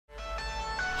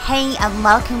Hey and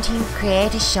welcome to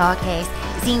Creator Showcase,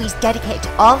 a series dedicated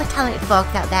to all the talented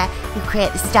folks out there who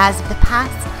create the stars of the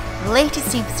past, the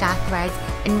latest superstar threads,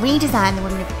 and redesign the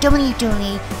women of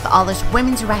WWE for all those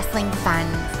women's wrestling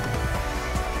fans.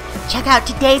 Check out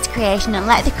today's creation and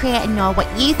let the creator know what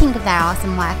you think of their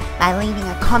awesome work by leaving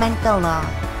a comment below.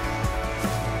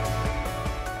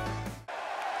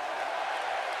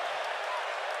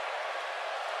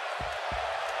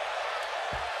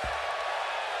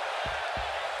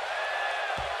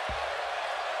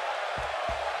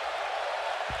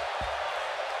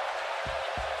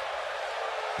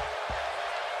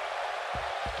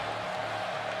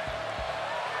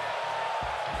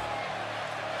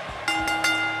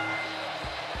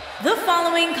 The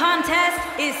following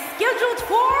contest is scheduled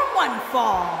for one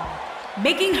fall.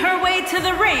 Making her way to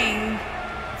the ring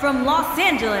from Los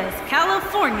Angeles,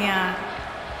 California,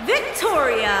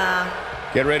 Victoria.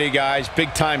 Get ready, guys.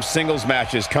 Big-time singles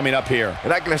matches coming up here.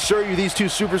 And I can assure you these two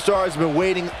superstars have been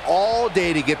waiting all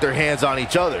day to get their hands on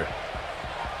each other.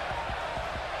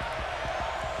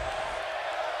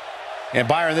 And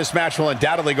Byron, this match will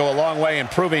undoubtedly go a long way in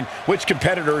proving which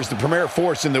competitor is the premier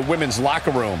force in the women's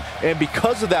locker room. And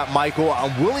because of that, Michael,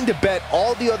 I'm willing to bet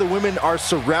all the other women are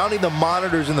surrounding the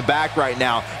monitors in the back right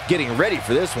now, getting ready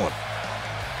for this one.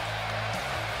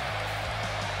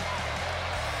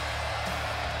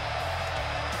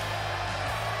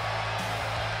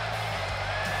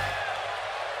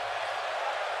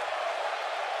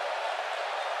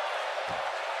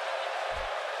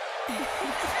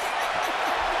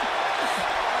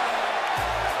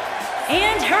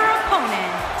 And her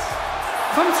opponent,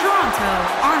 from Toronto,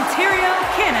 Ontario,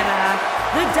 Canada,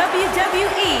 the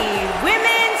WWE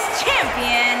Women's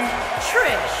Champion,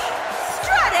 Trish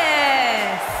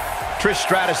Stratus. Trish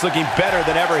Stratus looking better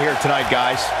than ever here tonight,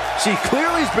 guys. She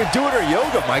clearly has been doing her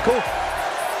yoga, Michael.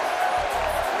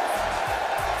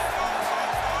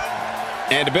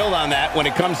 And to build on that, when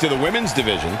it comes to the women's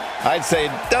division, I'd say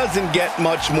it doesn't get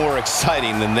much more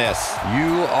exciting than this.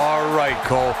 You are right,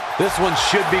 Cole. This one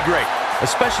should be great,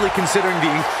 especially considering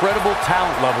the incredible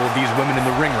talent level of these women in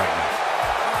the ring right now.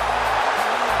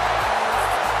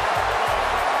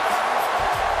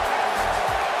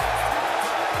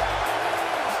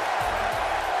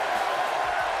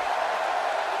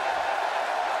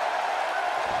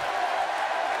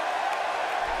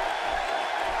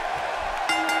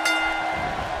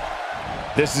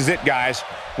 This is it, guys.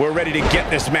 We're ready to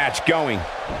get this match going.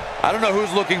 I don't know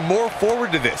who's looking more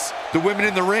forward to this, the women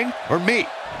in the ring or me.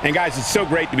 And guys, it's so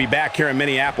great to be back here in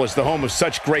Minneapolis, the home of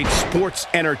such great sports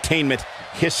entertainment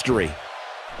history.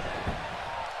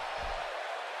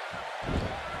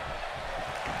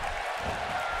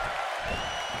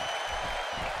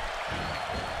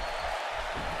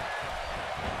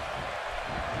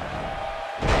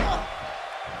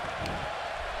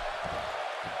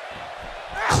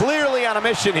 Clearly on a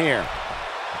mission here.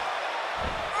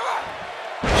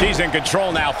 She's in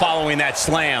control now following that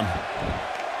slam.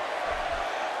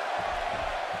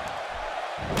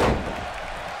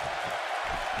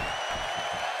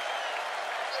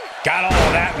 Got all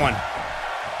of that one.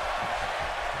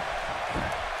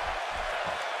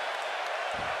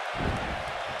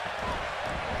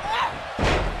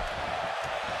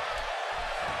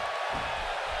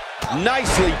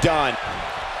 Nicely done.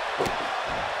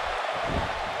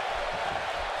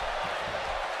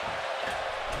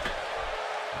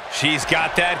 She's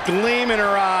got that gleam in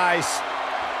her eyes.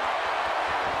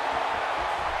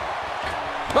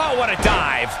 Oh, what a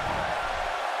dive.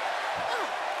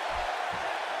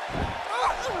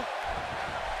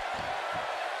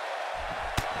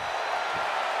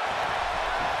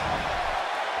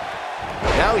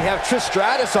 Now we have Trish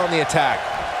Stratus on the attack.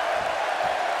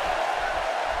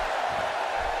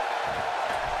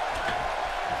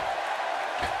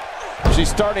 She's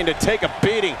starting to take a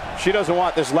beating. She doesn't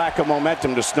want this lack of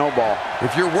momentum to snowball.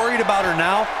 If you're worried about her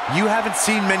now, you haven't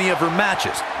seen many of her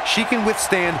matches. She can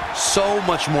withstand so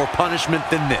much more punishment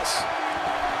than this.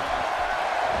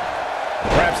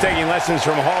 Perhaps taking lessons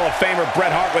from Hall of Famer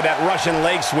Bret Hart with that Russian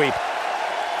leg sweep.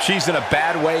 She's in a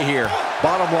bad way here.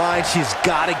 Bottom line, she's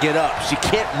got to get up. She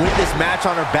can't win this match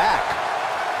on her back.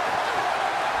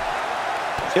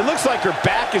 It looks like her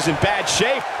back is in bad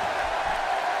shape.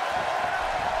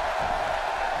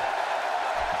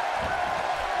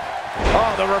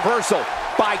 Oh, the reversal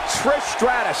by Trish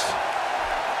Stratus.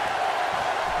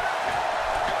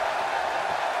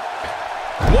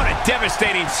 What a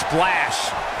devastating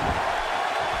splash.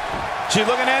 She's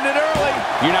looking to end it early.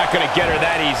 You're not going to get her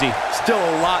that easy. Still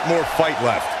a lot more fight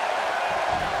left.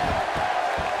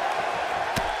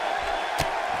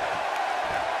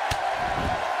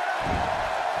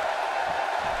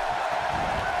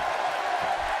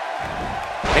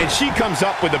 And she comes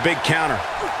up with a big counter.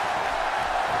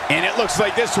 And it looks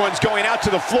like this one's going out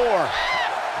to the floor.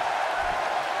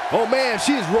 Oh man,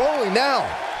 she is rolling now.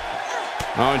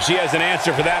 Oh, and she has an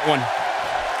answer for that one.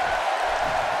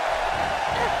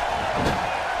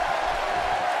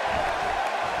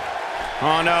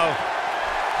 Oh no.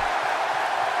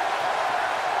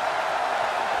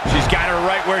 She's got her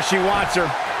right where she wants her.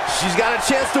 She's got a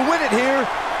chance to win it here.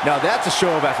 Now that's a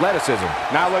show of athleticism.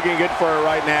 Not looking good for her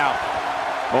right now.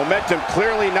 Momentum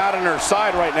clearly not on her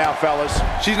side right now, fellas.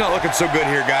 She's not looking so good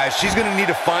here, guys. She's going to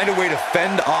need to find a way to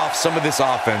fend off some of this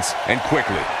offense, and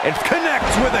quickly. And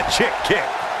connects with a chick kick.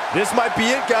 This might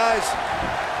be it, guys.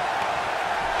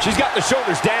 She's got the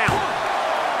shoulders down.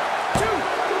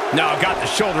 No, got the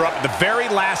shoulder up at the very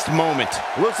last moment.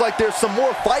 Looks like there's some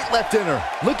more fight left in her.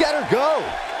 Look at her go.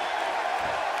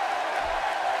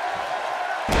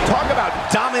 Talk about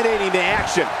dominating the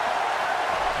action.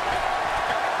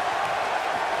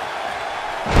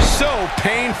 So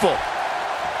painful.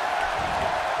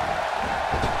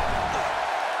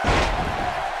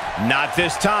 Not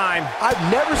this time. I've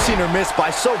never seen her miss by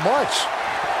so much.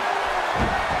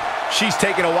 She's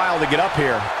taken a while to get up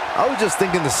here. I was just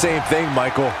thinking the same thing,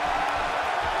 Michael.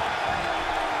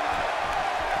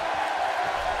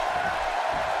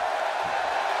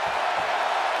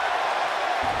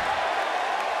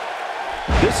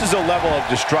 This is a level of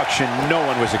destruction no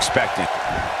one was expecting.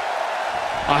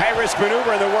 A high-risk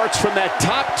maneuver in the works from that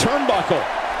top turnbuckle.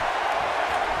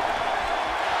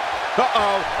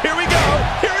 Uh-oh, here we go,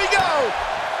 here we go!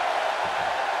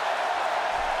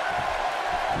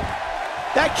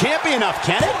 That can't be enough,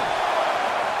 can it?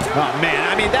 Oh man,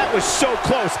 I mean, that was so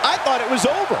close. I thought it was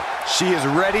over. She is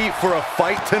ready for a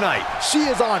fight tonight. She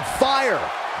is on fire.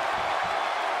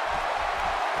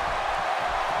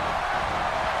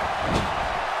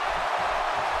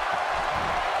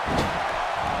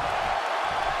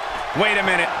 Wait a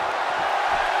minute.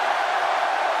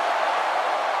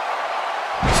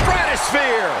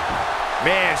 Stratosphere!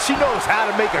 Man, she knows how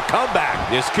to make a comeback.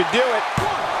 This could do it.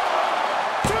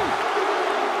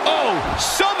 Oh,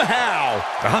 somehow!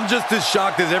 I'm just as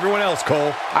shocked as everyone else,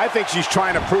 Cole. I think she's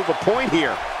trying to prove a point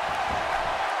here.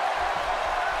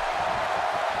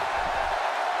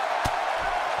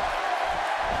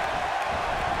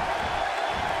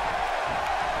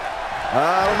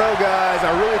 I don't know, guys.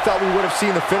 I really thought we would have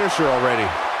seen the finisher already.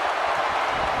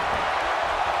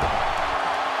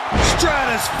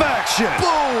 Stratisfaction!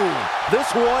 Boom!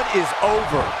 This one is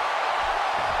over.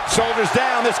 Shoulders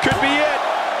down, this could be it.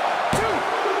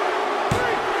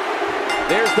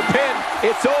 There's the pin.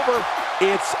 It's over.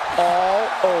 It's all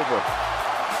over.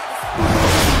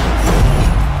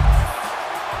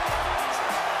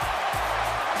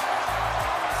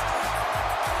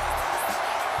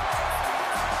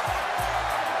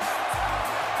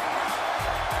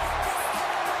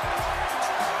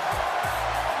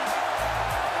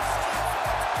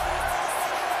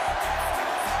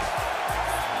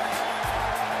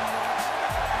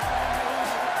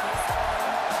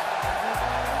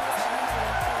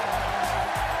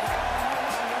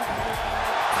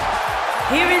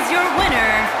 Here is your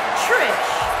winner, Trish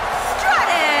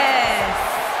Stratus.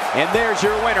 And there's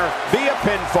your winner via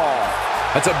pinfall.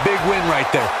 That's a big win right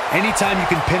there. Anytime you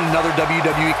can pin another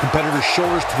WWE competitor's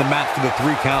shoulders to the mat for the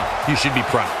 3 count, you should be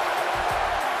proud.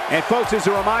 And folks, as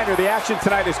a reminder, the action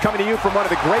tonight is coming to you from one of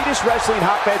the greatest wrestling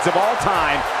hotbeds of all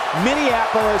time,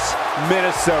 Minneapolis,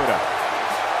 Minnesota.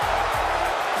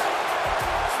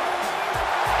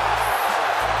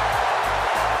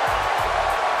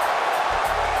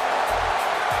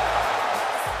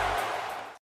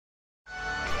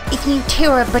 If you too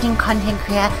are a budding content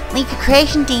creator, leave your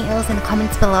creation details in the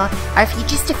comments below, or if you're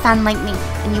just a fan like me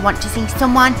and you want to see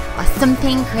someone or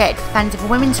something created for fans of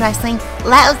women's wrestling,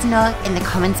 let us know in the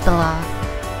comments below.